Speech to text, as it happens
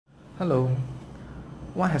Hello.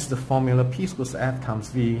 What has the formula P equals F times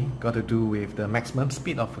V got to do with the maximum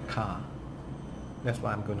speed of a car? That's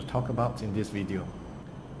what I'm going to talk about in this video.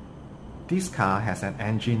 This car has an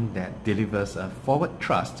engine that delivers a forward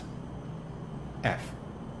thrust, F.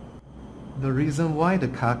 The reason why the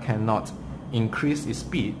car cannot increase its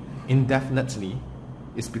speed indefinitely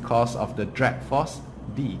is because of the drag force,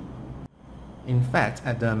 D. In fact,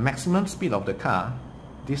 at the maximum speed of the car,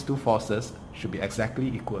 these two forces should be exactly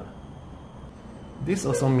equal. This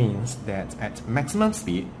also means that at maximum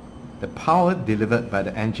speed, the power delivered by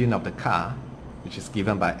the engine of the car, which is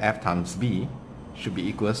given by F times V, should be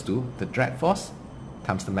equals to the drag force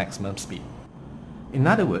times the maximum speed. In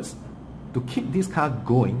other words, to keep this car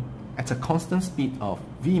going at a constant speed of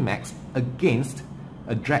Vmax against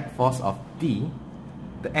a drag force of D,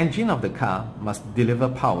 the engine of the car must deliver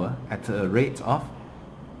power at a rate of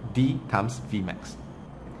D times Vmax.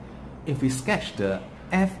 If we sketch the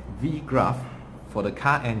FV graph for the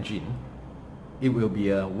car engine, it will be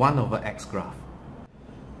a 1 over x graph.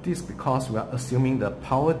 This is because we are assuming the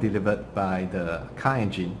power delivered by the car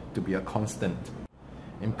engine to be a constant.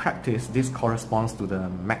 In practice, this corresponds to the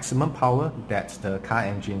maximum power that the car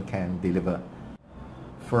engine can deliver.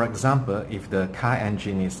 For example, if the car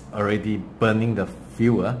engine is already burning the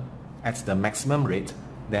fuel at the maximum rate,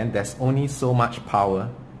 then there's only so much power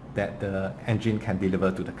that the engine can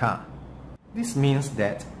deliver to the car. This means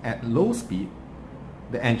that at low speed,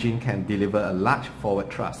 the engine can deliver a large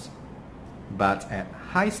forward thrust, but at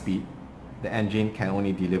high speed, the engine can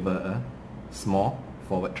only deliver a small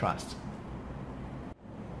forward thrust.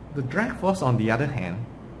 The drag force, on the other hand,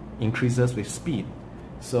 increases with speed.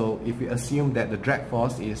 So if we assume that the drag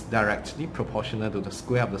force is directly proportional to the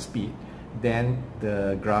square of the speed, then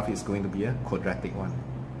the graph is going to be a quadratic one.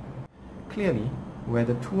 Clearly, where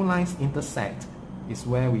the two lines intersect is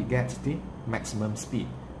where we get the maximum speed,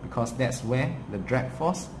 because that's where the drag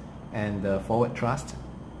force and the forward thrust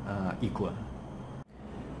are equal.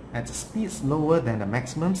 At speeds lower than the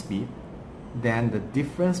maximum speed, then the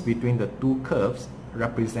difference between the two curves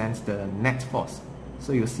represents the net force.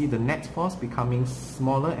 So you see the net force becoming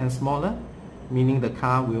smaller and smaller, meaning the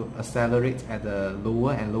car will accelerate at a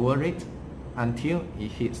lower and lower rate until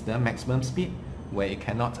it hits the maximum speed where it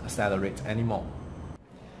cannot accelerate anymore.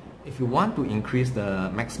 If you want to increase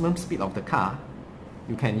the maximum speed of the car,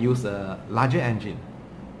 you can use a larger engine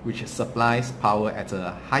which supplies power at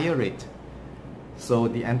a higher rate. So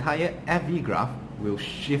the entire FV graph will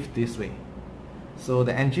shift this way. So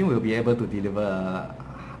the engine will be able to deliver a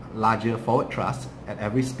larger forward thrust at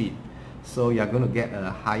every speed. So you're going to get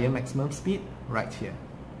a higher maximum speed right here.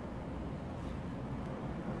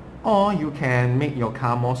 Or you can make your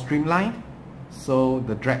car more streamlined, so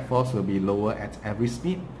the drag force will be lower at every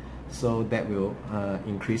speed. So that will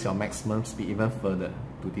increase your maximum speed even further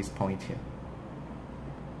to this point here.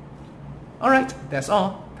 Alright, that's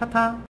all. Ta-ta!